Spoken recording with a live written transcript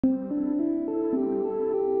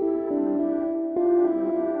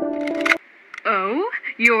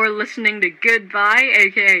You're listening to Goodbye,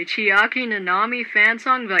 aka Chiaki Nanami fan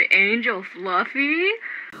song by Angel Fluffy?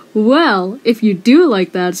 Well, if you do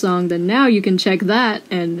like that song, then now you can check that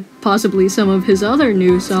and possibly some of his other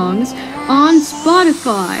new songs on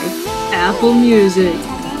Spotify, Apple Music,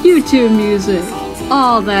 YouTube Music,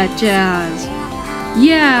 all that jazz.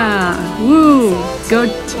 Yeah, woo! Go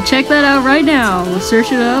check that out right now.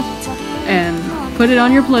 Search it up and put it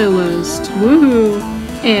on your playlist. Woohoo!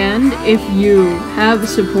 And if you have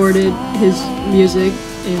supported his music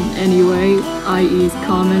in any way, i.e.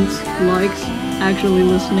 comments, likes, actually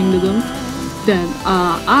listening to them, then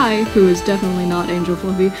I, who is definitely not Angel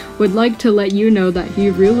Fluffy, would like to let you know that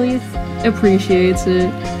he really appreciates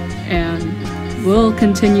it and will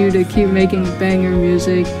continue to keep making banger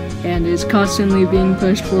music and is constantly being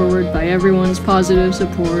pushed forward by everyone's positive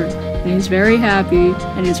support, and he's very happy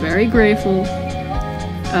and he's very grateful.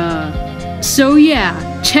 So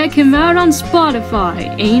yeah, check him out on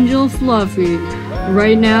Spotify, Angel Fluffy.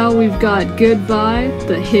 Right now we've got Goodbye,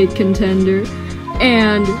 the hit contender,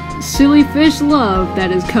 and Silly Fish Love that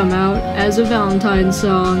has come out as a Valentine's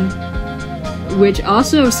song, which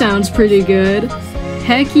also sounds pretty good.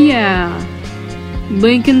 Heck yeah!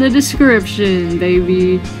 Link in the description,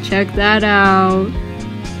 baby. Check that out.